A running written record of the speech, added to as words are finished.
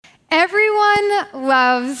Everyone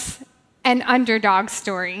loves an underdog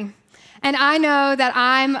story, and I know that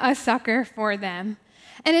I'm a sucker for them.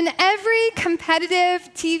 And in every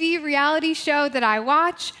competitive TV reality show that I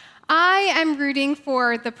watch, I am rooting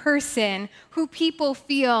for the person who people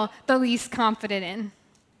feel the least confident in.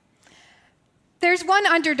 There's one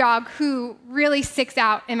underdog who really sticks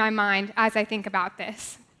out in my mind as I think about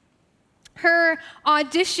this. Her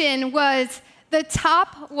audition was the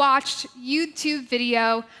top watched YouTube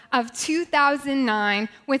video of 2009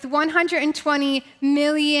 with 120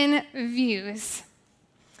 million views.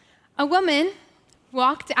 A woman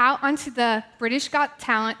walked out onto the British Got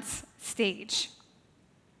Talent stage.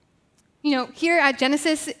 You know, here at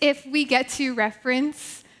Genesis, if we get to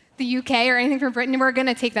reference the UK or anything from Britain, we're going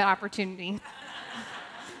to take that opportunity.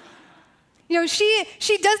 You know,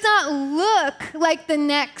 she does not look like the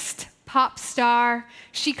next pop star.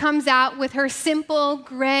 She comes out with her simple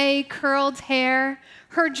gray curled hair,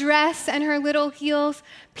 her dress and her little heels.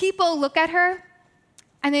 People look at her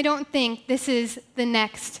and they don't think this is the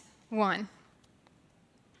next one.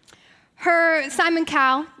 Simon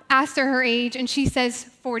Cowell asked her age and she says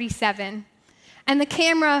 47. And the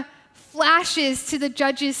camera flashes to the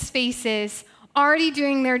judges' faces, already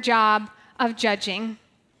doing their job of judging.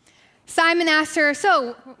 Simon asked her,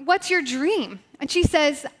 "So, what's your dream?" And she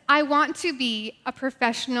says, "I want to be a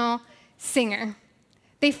professional singer."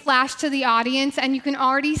 They flash to the audience, and you can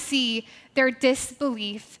already see their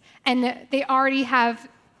disbelief, and they already have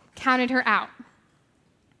counted her out.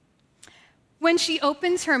 When she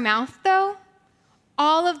opens her mouth, though,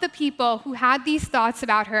 all of the people who had these thoughts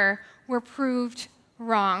about her were proved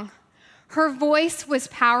wrong. Her voice was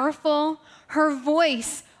powerful. Her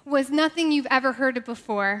voice was nothing you've ever heard of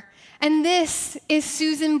before. And this is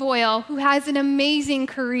Susan Boyle, who has an amazing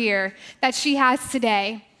career that she has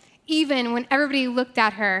today, even when everybody looked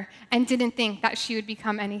at her and didn't think that she would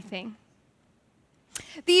become anything.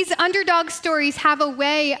 These underdog stories have a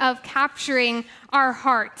way of capturing our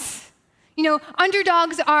hearts. You know,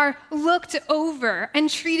 underdogs are looked over and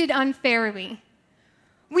treated unfairly.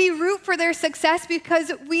 We root for their success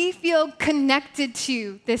because we feel connected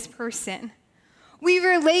to this person. We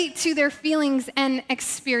relate to their feelings and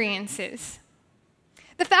experiences.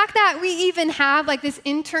 The fact that we even have like this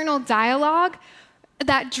internal dialogue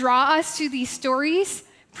that draw us to these stories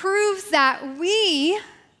proves that we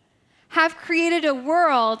have created a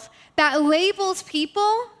world that labels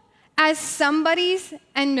people as somebodies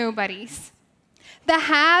and nobodies, the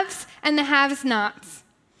haves and the have-nots,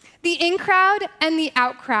 the in crowd and the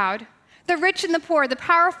out crowd, the rich and the poor, the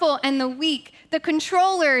powerful and the weak, the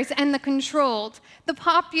controllers and the controlled, the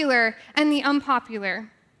popular and the unpopular.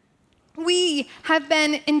 We have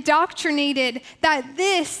been indoctrinated that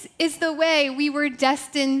this is the way we were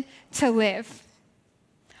destined to live.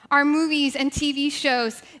 Our movies and TV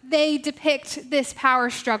shows, they depict this power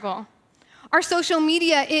struggle. Our social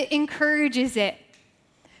media, it encourages it.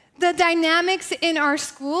 The dynamics in our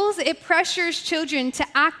schools, it pressures children to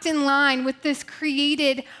act in line with this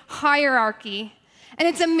created hierarchy. And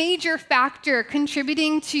it's a major factor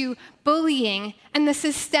contributing to bullying and the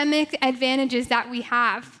systemic advantages that we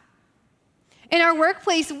have. In our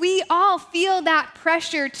workplace, we all feel that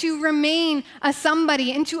pressure to remain a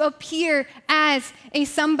somebody and to appear as a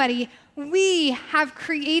somebody. We have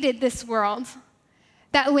created this world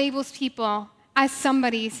that labels people as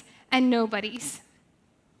somebodies and nobodies.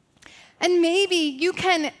 And maybe you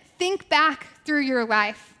can think back through your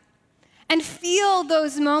life and feel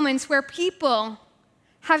those moments where people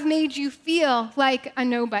have made you feel like a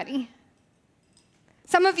nobody.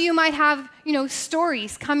 Some of you might have,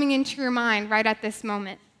 stories coming into your mind right at this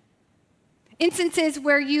moment. Instances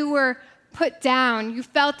where you were put down, you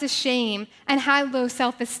felt ashamed, and had low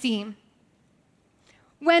self-esteem.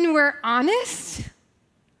 When we're honest,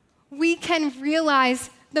 we can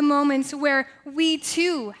realize the moments where we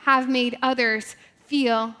too have made others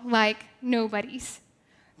feel like nobodies.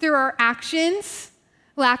 Through our actions,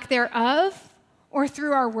 lack thereof, or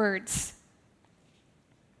through our words.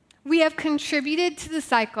 We have contributed to the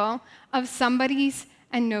cycle of somebodies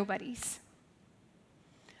and nobodies.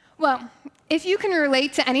 Well, if you can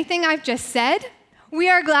relate to anything I've just said, we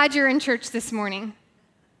are glad you're in church this morning.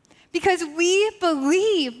 Because we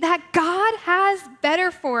believe that God has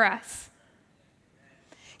better for us.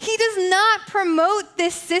 He does not promote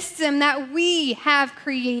this system that we have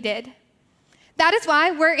created. That is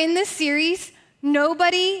why we're in this series,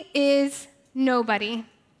 Nobody is Nobody.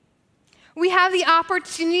 We have the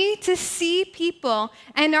opportunity to see people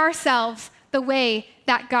and ourselves the way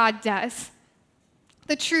that God does.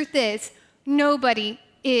 The truth is, nobody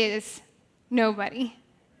is nobody.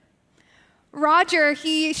 Roger,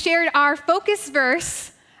 he shared our focus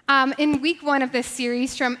verse in week 1 of this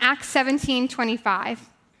series from Acts 17:25.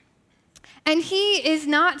 And he is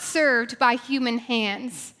not served by human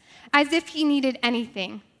hands, as if he needed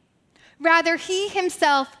anything. Rather, he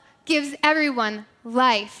himself gives everyone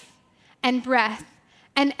life and breath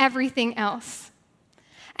and everything else.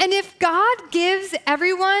 And if God gives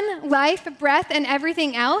everyone life, breath, and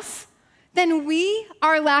everything else, then we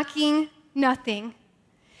are lacking nothing.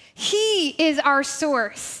 He is our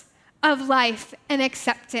source of life and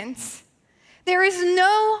acceptance. There is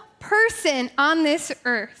no person on this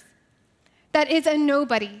earth that is a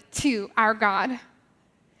nobody to our God.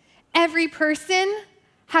 Every person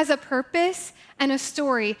has a purpose and a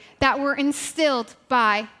story that were instilled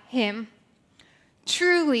by him.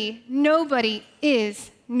 Truly, nobody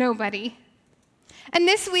is nobody. And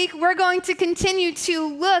this week, we're going to continue to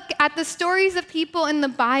look at the stories of people in the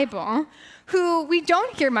Bible who we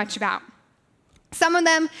don't hear much about. Some of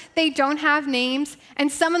them, they don't have names,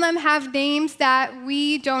 and some of them have names that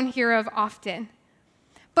we don't hear of often.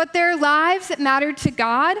 But their lives mattered to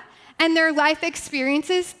God, and their life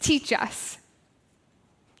experiences teach us.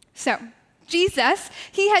 So, Jesus,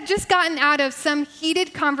 he had just gotten out of some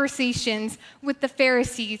heated conversations with the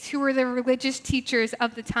Pharisees, who were the religious teachers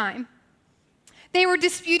of the time. They were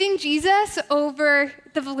disputing Jesus over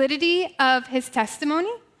the validity of his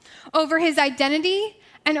testimony, over his identity,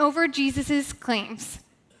 and over Jesus' claims.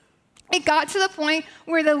 It got to the point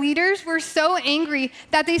where the leaders were so angry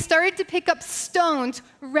that they started to pick up stones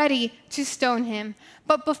ready to stone him.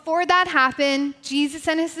 But before that happened, Jesus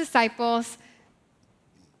and his disciples,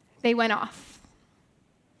 they went off.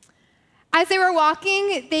 As they were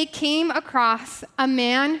walking, they came across a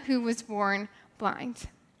man who was born blind.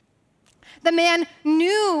 The man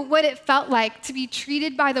knew what it felt like to be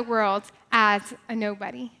treated by the world as a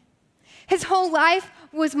nobody. His whole life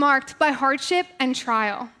was marked by hardship and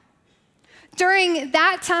trial. During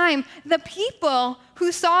that time, the people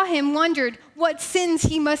who saw him wondered what sins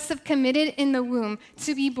he must have committed in the womb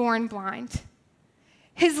to be born blind.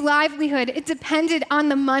 His livelihood, it depended on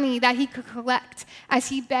the money that he could collect as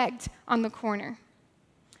he begged on the corner.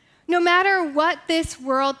 No matter what this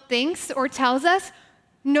world thinks or tells us,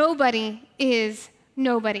 nobody is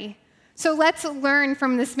nobody. So let's learn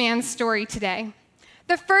from this man's story today.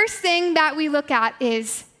 The first thing that we look at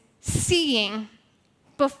is seeing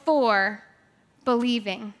before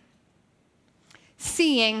believing.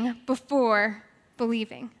 Seeing before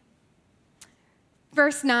believing.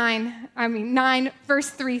 9, verse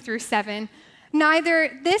 3 through 7.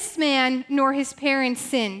 Neither this man nor his parents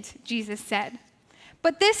sinned, Jesus said.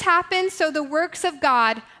 But this happened so the works of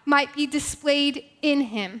God might be displayed in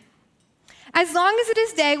him. As long as it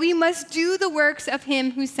is day, we must do the works of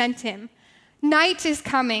him who sent him. Night is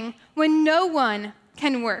coming when no one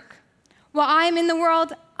can work. While I am in the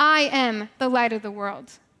world, I am the light of the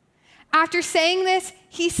world. After saying this,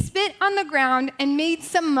 he spit on the ground and made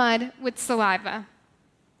some mud with saliva.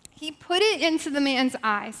 He put it into the man's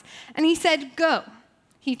eyes, and he said, "Go,"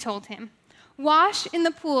 he told him. "Wash in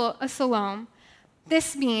the pool of Siloam."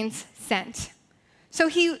 This means sent. So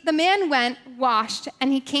the man went, washed,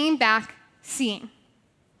 and he came back seeing.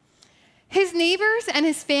 His neighbors and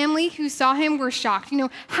his family who saw him were shocked.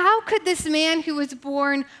 How could this man who was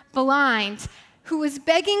born blind, who was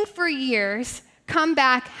begging for years, come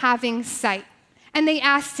back having sight? And they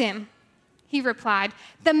asked him. He replied,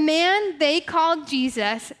 "The man they called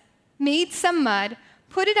Jesus made some mud,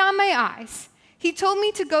 put it on my eyes. He told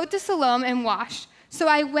me to go to Siloam and wash. So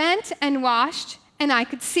I went and washed, and I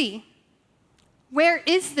could see." "Where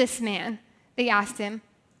is this man?" they asked him.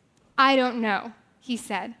 "I don't know," he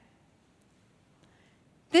said.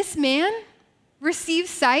 This man received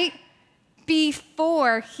sight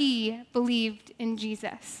before he believed in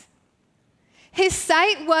Jesus. His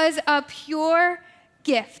sight was a pure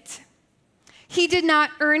gift. He did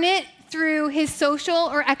not earn it through his social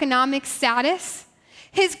or economic status.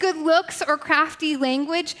 His good looks or crafty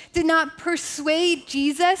language did not persuade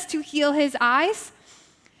Jesus to heal his eyes.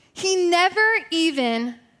 He never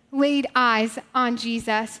even laid eyes on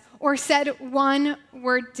Jesus or said one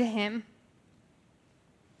word to him.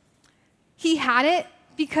 He had it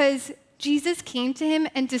because Jesus came to him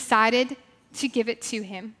and decided to give it to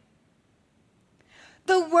him.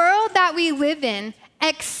 The world that we live in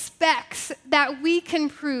expects that we can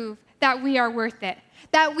prove that we are worth it,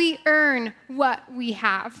 that we earn what we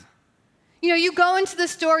have. You go into the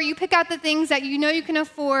store, you pick out the things that you know you can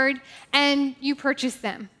afford, and you purchase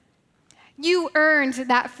them. You earned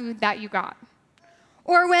that food that you got.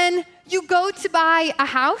 Or when you go to buy a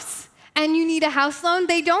house and you need a house loan,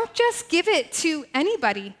 they don't just give it to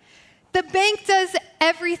anybody. The bank does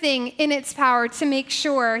everything in its power to make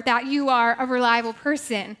sure that you are a reliable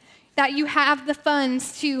person, that you have the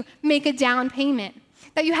funds to make a down payment,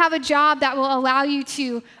 that you have a job that will allow you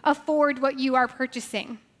to afford what you are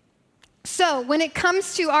purchasing. So, when it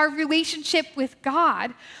comes to our relationship with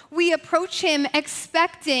God, we approach Him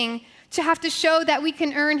expecting to have to show that we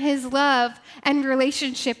can earn His love and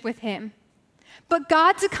relationship with Him. But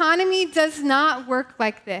God's economy does not work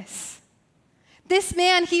like this. This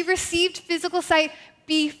man, he received physical sight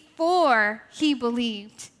before he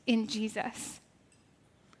believed in Jesus.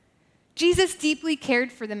 Jesus deeply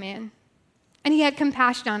cared for the man, and He had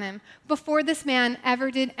compassion on him before this man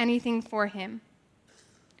ever did anything for him.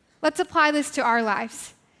 Let's apply this to our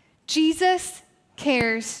lives. Jesus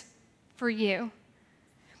cares for you.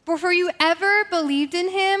 Before you ever believed in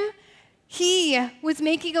Him, He was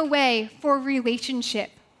making a way for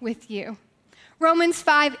relationship with you. Romans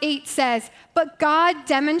 5:8 says, "But God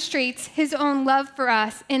demonstrates His own love for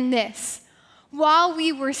us in this: while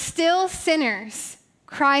we were still sinners,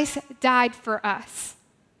 Christ died for us."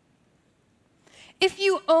 If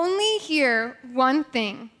you only hear one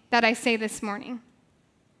thing that I say this morning,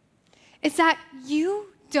 it's that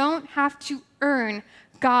you don't have to earn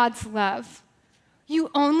God's love.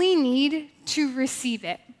 You only need to receive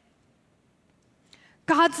it.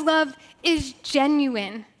 God's love is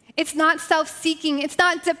genuine. It's not self-seeking. It's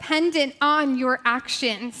not dependent on your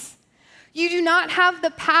actions. You do not have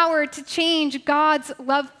the power to change God's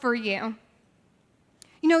love for you.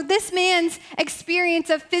 You know, this man's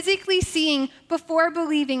experience of physically seeing before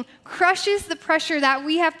believing crushes the pressure that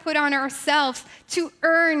we have put on ourselves to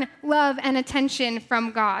earn love and attention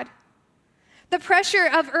from God. The pressure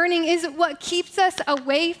of earning is what keeps us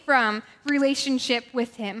away from relationship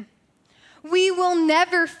with Him. We will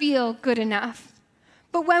never feel good enough.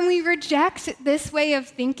 But when we reject this way of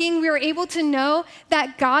thinking, we are able to know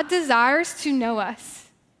that God desires to know us.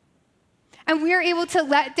 And we are able to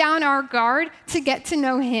let down our guard to get to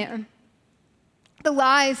know Him. The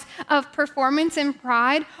lies of performance and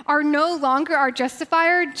pride are no longer our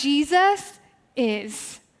justifier. Jesus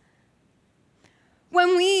is.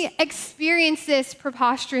 When we experience this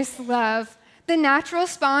preposterous love, the natural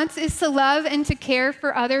response is to love and to care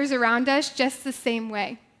for others around us just the same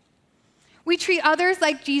way. We treat others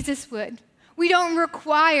like Jesus would. We don't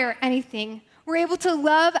require anything. We're able to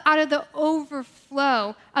love out of the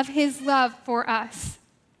overflow of His love for us.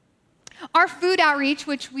 Our food outreach,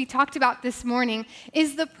 which we talked about this morning,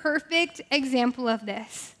 is the perfect example of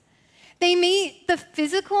this. They meet the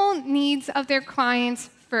physical needs of their clients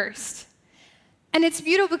first. And it's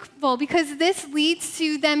beautiful because this leads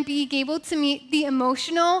to them being able to meet the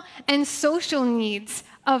emotional and social needs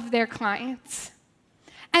of their clients.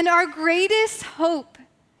 And our greatest hope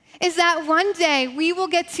is that one day we will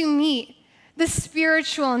get to meet the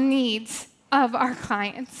spiritual needs of our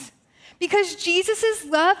clients. Because Jesus'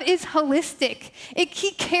 love is holistic.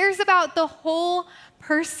 He cares about the whole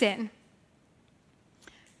person.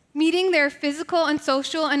 Meeting their physical and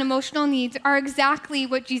social and emotional needs are exactly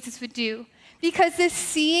what Jesus would do. Because this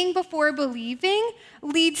seeing before believing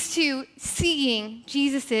leads to seeing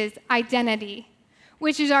Jesus' identity,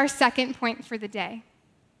 which is our second point for the day.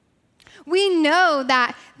 We know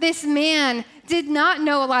that this man did not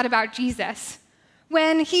know a lot about Jesus.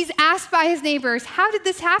 When he's asked by his neighbors, "How did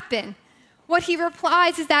this happen?" what he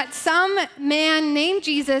replies is that some man named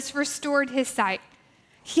Jesus restored his sight.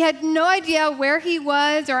 He had no idea where he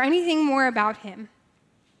was or anything more about him.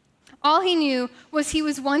 All he knew was he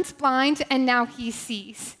was once blind and now he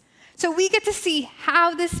sees. So we get to see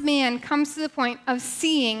how this man comes to the point of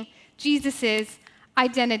seeing Jesus'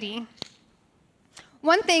 identity.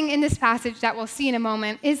 One thing in this passage that we'll see in a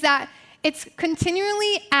moment is that it's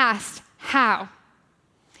continually asked, how?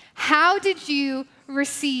 How did you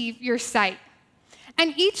receive your sight?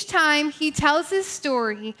 And each time he tells his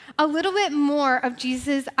story, a little bit more of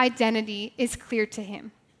Jesus' identity is clear to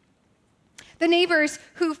him. The neighbors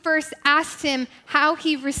who first asked him how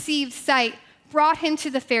he received sight brought him to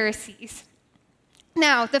the Pharisees.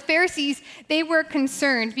 Now, the Pharisees, they were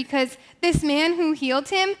concerned because this man who healed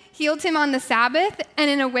him on the Sabbath and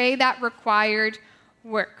in a way that required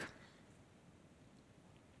work.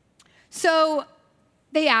 So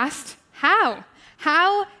they asked, how?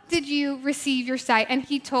 How did you receive your sight? And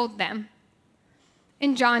he told them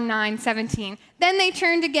in John 9:17. Then they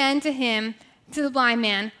turned again to him, to the blind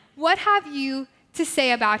man. What have you to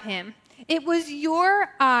say about him? It was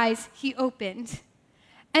your eyes he opened.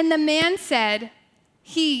 And the man said,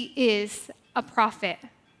 he is a prophet.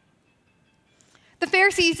 The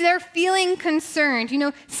Pharisees, they're feeling concerned. You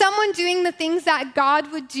know, someone doing the things that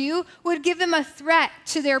God would do would give them a threat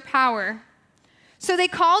to their power. So they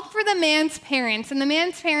called for the man's parents, and the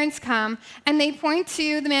man's parents come, and they point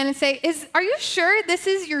to the man and say, are you sure this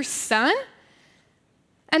is your son?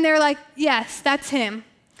 And they're like, yes, that's him.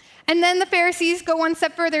 And then the Pharisees go one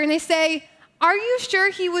step further, and they say, are you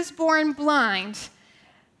sure he was born blind?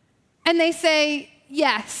 And they say,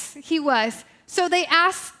 yes, he was. So they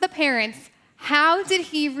ask the parents, how did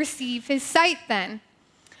he receive his sight then?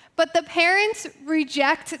 But the parents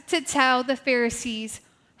reject to tell the Pharisees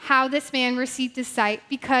how this man received his sight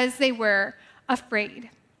because they were afraid.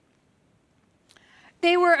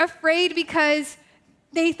 They were afraid because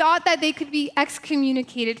they thought that they could be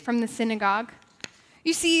excommunicated from the synagogue.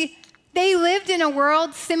 You see, they lived in a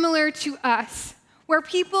world similar to us, where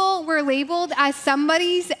people were labeled as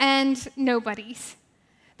somebodies and nobodies.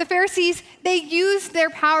 The Pharisees, they used their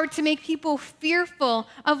power to make people fearful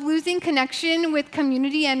of losing connection with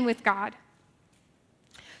community and with God.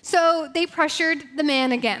 So they pressured the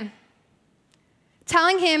man again,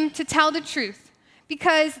 telling him to tell the truth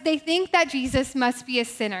because they think that Jesus must be a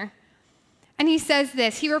sinner. And he says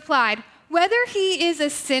this, he replied, whether he is a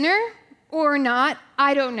sinner or not,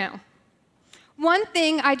 I don't know. One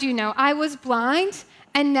thing I do know, I was blind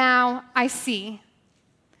and now I see.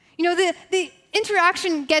 You know, the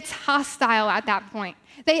interaction gets hostile at that point.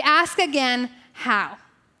 They ask again, how?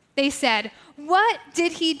 They said, what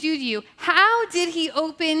did he do to you? How did he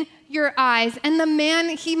open your eyes? And the man,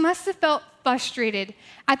 he must have felt frustrated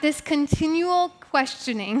at this continual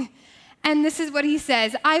questioning. And this is what he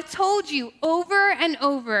says, I've told you over and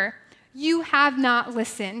over, you have not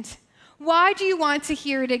listened. Why do you want to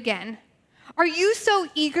hear it again? Are you so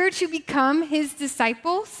eager to become his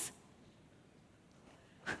disciples?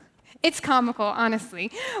 It's comical,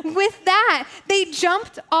 honestly. With that, they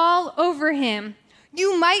jumped all over him.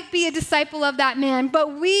 You might be a disciple of that man,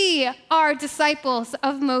 but we are disciples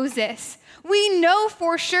of Moses. We know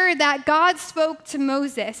for sure that God spoke to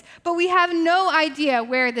Moses, but we have no idea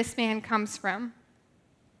where this man comes from.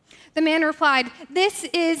 The man replied, this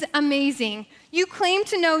is amazing. You claim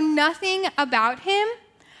to know nothing about him,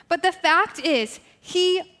 but the fact is,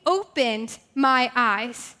 he opened my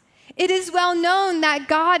eyes. It is well known that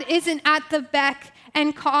God isn't at the beck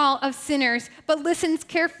and call of sinners, but listens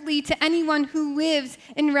carefully to anyone who lives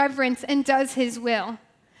in reverence and does his will.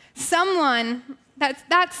 Someone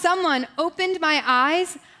opened my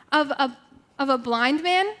eyes of a blind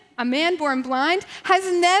man, a man born blind, has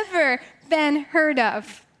never been heard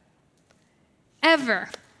of, ever.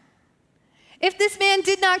 If this man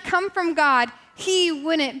did not come from God, he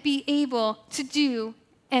wouldn't be able to do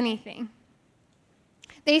anything.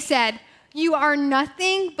 They said, you are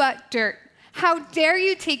nothing but dirt. How dare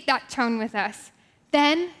you take that tone with us?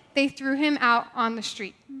 Then they threw him out on the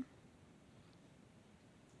street.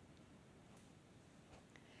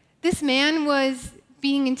 This man was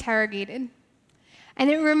being interrogated. And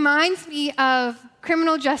it reminds me of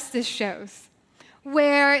criminal justice shows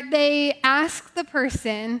where they ask the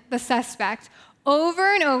person, the suspect,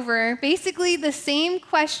 over and over, basically the same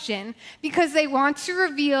question because they want to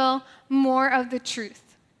reveal more of the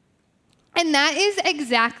truth. And that is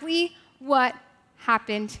exactly what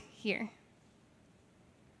happened here.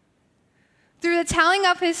 Through the telling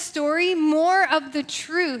of his story, more of the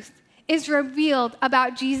truth is revealed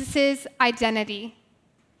about Jesus' identity.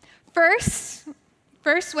 First,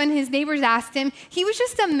 when his neighbors asked him, he was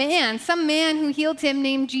just a man, some man who healed him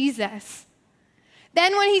named Jesus.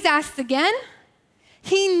 Then when he's asked again,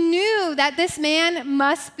 he knew that this man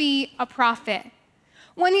must be a prophet.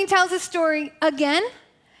 When he tells his story again,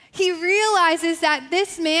 he realizes that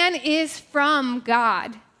this man is from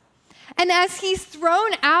God. And as he's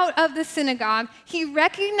thrown out of the synagogue, he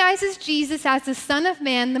recognizes Jesus as the Son of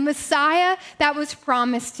Man, the Messiah that was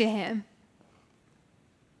promised to him.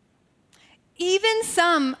 Even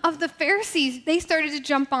some of the Pharisees, they started to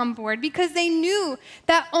jump on board because they knew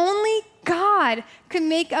that only God could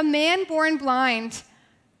make a man born blind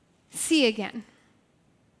see again.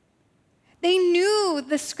 They knew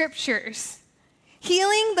the scriptures.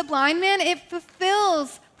 Healing the blind man, it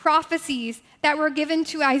fulfills prophecies that were given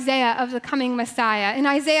to Isaiah of the coming Messiah. In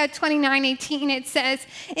Isaiah 29:18, it says,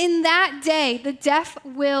 in that day the deaf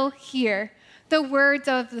will hear the words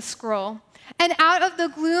of the scroll, and out of the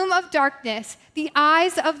gloom of darkness the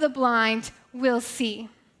eyes of the blind will see.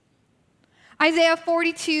 Isaiah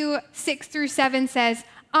 42:6-7 says,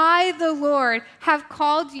 I, the Lord, have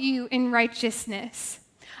called you in righteousness.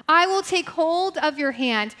 I will take hold of your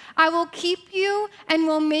hand. I will keep you and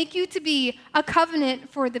will make you to be a covenant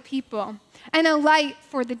for the people and a light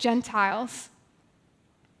for the Gentiles.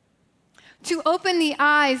 to open the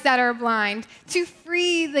eyes that are blind, to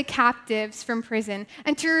free the captives from prison,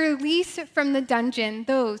 and to release from the dungeon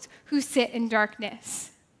those who sit in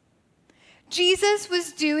darkness. Jesus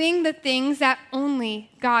was doing the things that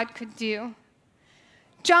only God could do.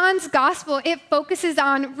 John's gospel, it focuses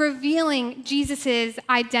on revealing Jesus'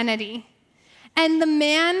 identity. And the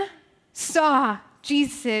man saw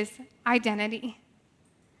Jesus' identity.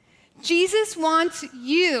 Jesus wants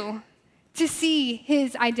you to see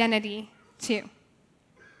his identity too.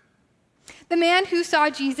 The man who saw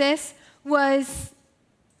Jesus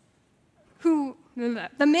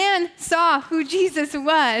the man saw who Jesus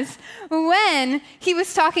was when he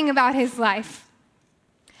was talking about his life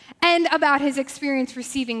and about his experience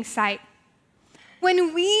receiving sight.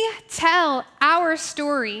 When we tell our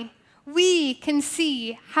story, we can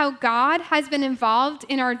see how God has been involved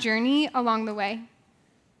in our journey along the way,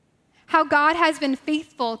 how God has been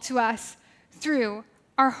faithful to us through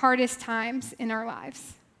our hardest times in our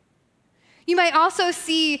lives. You might also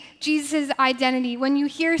see Jesus' identity when you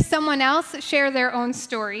hear someone else share their own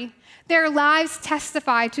story. Their lives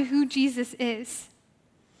testify to who Jesus is.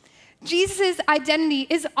 Jesus' identity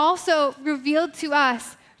is also revealed to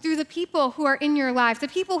us through the people who are in your lives, the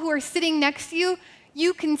people who are sitting next to you.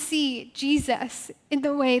 You can see Jesus in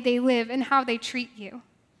the way they live and how they treat you.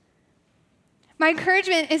 My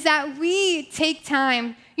encouragement is that we take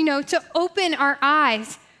time, to open our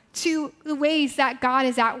eyes to the ways that God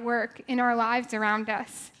is at work in our lives around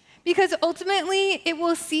us. Because ultimately, it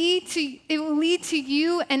will lead to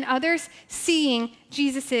you and others seeing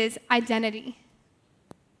Jesus' identity.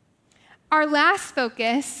 Our last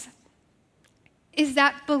focus is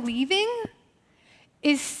that believing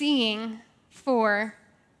is seeing for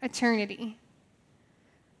eternity.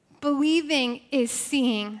 Believing is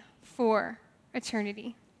seeing for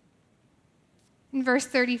eternity. In verse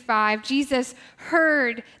 35, Jesus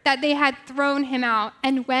heard that they had thrown him out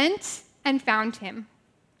and went and found him.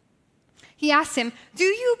 He asked him, "Do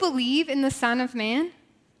you believe in the Son of Man?"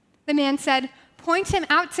 The man said, "Point him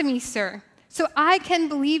out to me, sir, so I can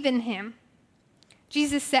believe in him."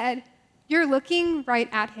 Jesus said, "You're looking right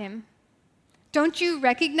at him. Don't you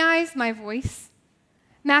recognize my voice?"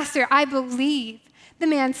 "Master, I believe," the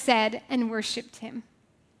man said, and worshiped him.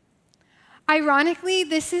 Ironically,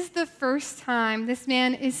 this is the first time this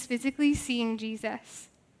man is physically seeing Jesus.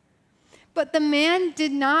 But the man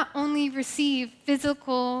did not only receive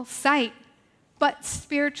physical sight, but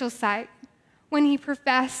spiritual sight when he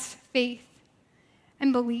professed faith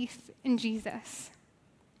and belief in Jesus.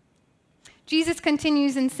 Jesus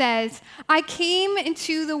continues and says, "I came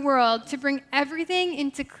into the world to bring everything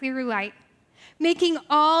into clear light, making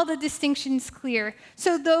all the distinctions clear,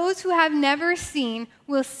 so those who have never seen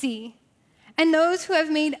will see, and those who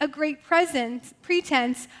have made a great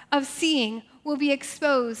pretense of seeing will be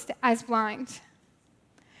exposed as blind."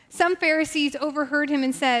 Some Pharisees overheard him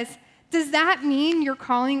and says, "Does that mean you're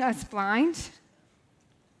calling us blind?"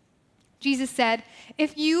 Jesus said,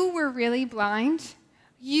 "If you were really blind,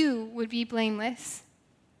 you would be blameless.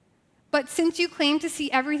 But since you claim to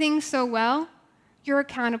see everything so well, you're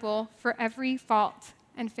accountable for every fault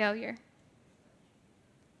and failure."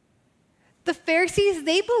 The Pharisees,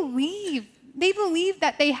 they believed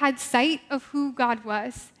that they had sight of who God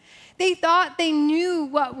was. They thought they knew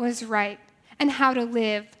what was right and how to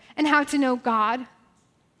live and how to know God.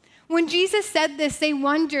 When Jesus said this, they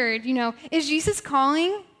wondered, is Jesus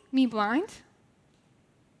calling me blind?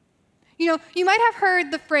 You might have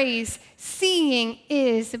heard the phrase, "seeing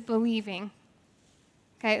is believing."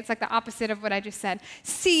 Okay, it's like the opposite of what I just said.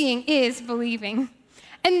 Seeing is believing.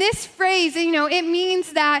 And this phrase, it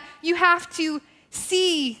means that you have to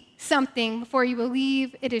see something before you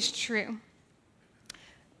believe it is true.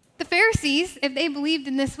 The Pharisees, if they believed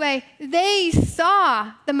in this way, they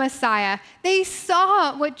saw the Messiah. They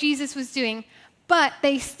saw what Jesus was doing, but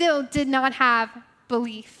they still did not have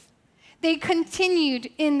belief. They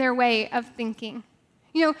continued in their way of thinking.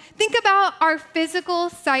 Think about our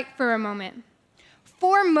physical sight for a moment.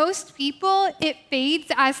 For most people, it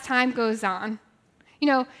fades as time goes on.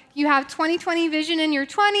 You have 20/20 vision in your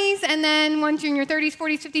 20s, and then once you're in your 30s,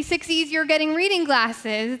 40s, 50s, 60s, you're getting reading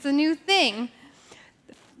glasses. It's a new thing.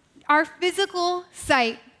 Our physical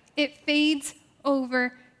sight, it fades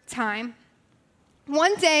over time.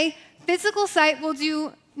 One day, physical sight will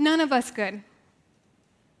do none of us good.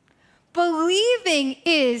 Believing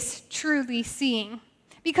is truly seeing,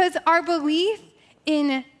 because our belief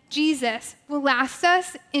in Jesus will last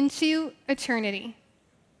us into eternity.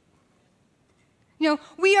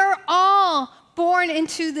 We are all born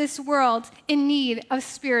into this world in need of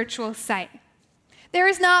spiritual sight. There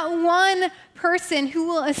is not one person who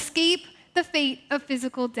will escape the fate of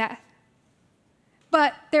physical death.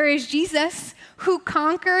 But there is Jesus who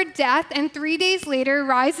conquered death and 3 days later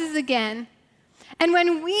rises again. And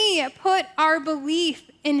when we put our belief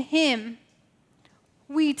in him,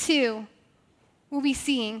 we too will be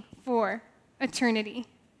seeing for eternity.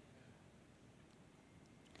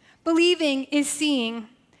 Believing is seeing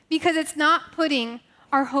because it's not putting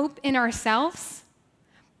our hope in ourselves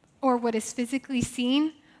or what is physically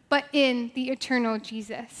seen, but in the eternal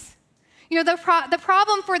Jesus. You know, the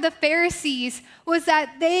problem for the Pharisees was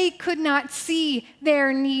that they could not see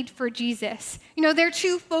their need for Jesus. You know, they're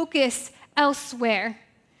too focused elsewhere.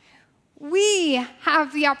 We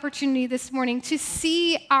have the opportunity this morning to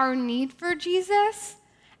see our need for Jesus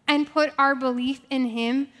and put our belief in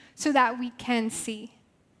him so that we can see.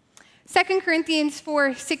 2 Corinthians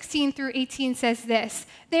 4:16 through 18 says this,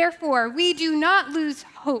 "Therefore, we do not lose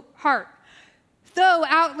heart. Though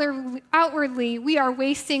outwardly we are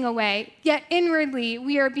wasting away, yet inwardly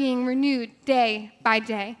we are being renewed day by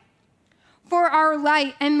day. For our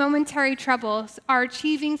light and momentary troubles are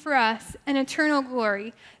achieving for us an eternal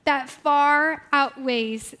glory that far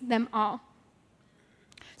outweighs them all."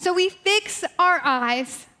 So we fix our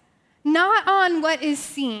eyes not on what is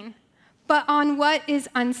seen, but on what is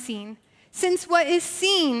unseen. Since what is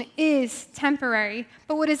seen is temporary,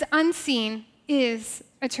 but what is unseen is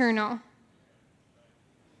eternal.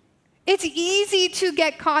 It's easy to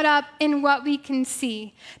get caught up in what we can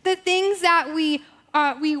see. The things that we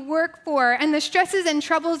work for and the stresses and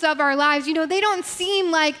troubles of our lives, you know, they don't seem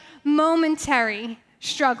like momentary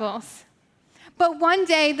struggles. But one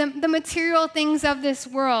day, the material things of this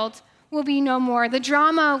world will be no more. The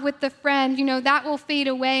drama with the friend, you know, that will fade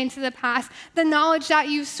away into the past. The knowledge that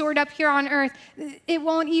you've stored up here on earth, it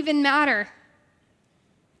won't even matter.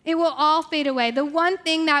 It will all fade away. The one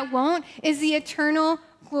thing that won't is the eternal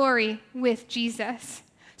glory with Jesus.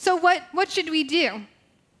 So what should we do?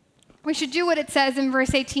 We should do what it says in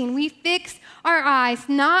verse 18. We fix our eyes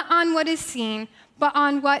not on what is seen, but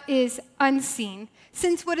on what is unseen.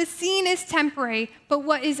 Since what is seen is temporary, but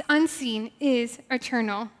what is unseen is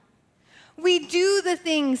eternal. We do the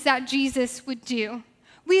things that Jesus would do.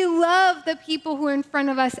 We love the people who are in front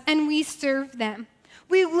of us, and we serve them.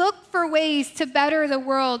 We look for ways to better the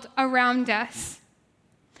world around us.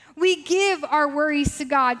 We give our worries to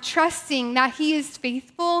God, trusting that he is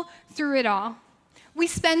faithful through it all. We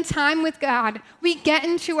spend time with God. We get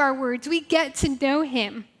into our words. We get to know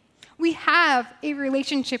him. We have a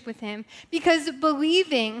relationship with him because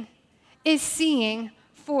believing is seeing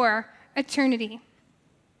for eternity.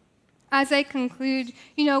 As I conclude,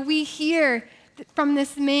 you know, we hear from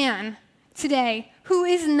this man today who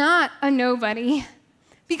is not a nobody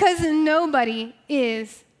because nobody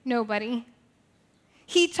is nobody.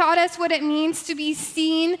 He taught us what it means to be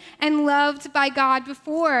seen and loved by God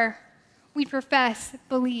before we profess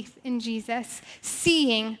belief in Jesus,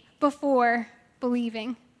 seeing before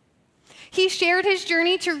believing. He shared his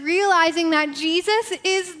journey to realizing that Jesus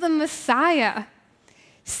is the Messiah,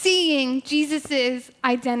 seeing Jesus'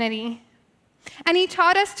 identity. And he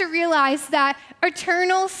taught us to realize that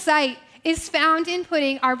eternal sight is found in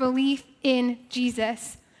putting our belief in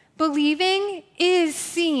Jesus. Believing is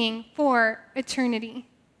seeing for eternity.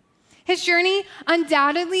 His journey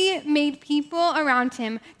undoubtedly made people around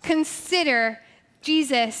him consider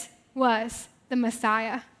Jesus was the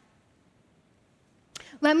Messiah.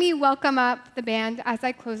 Let me welcome up the band as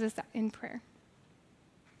I close this in prayer.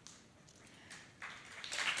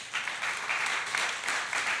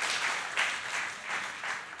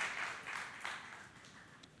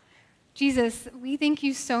 Jesus, we thank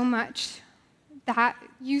you so much that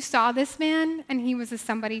you saw this man and he was a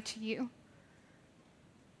somebody to you.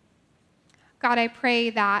 God, I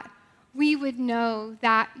pray that we would know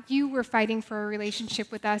that you were fighting for a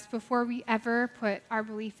relationship with us before we ever put our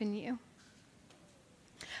belief in you.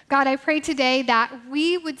 God, I pray today that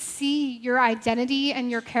we would see your identity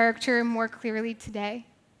and your character more clearly today.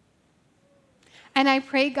 And I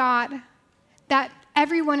pray, God, that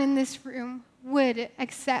everyone in this room would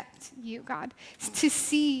accept you, God, to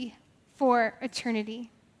see for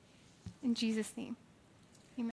eternity. In Jesus' name.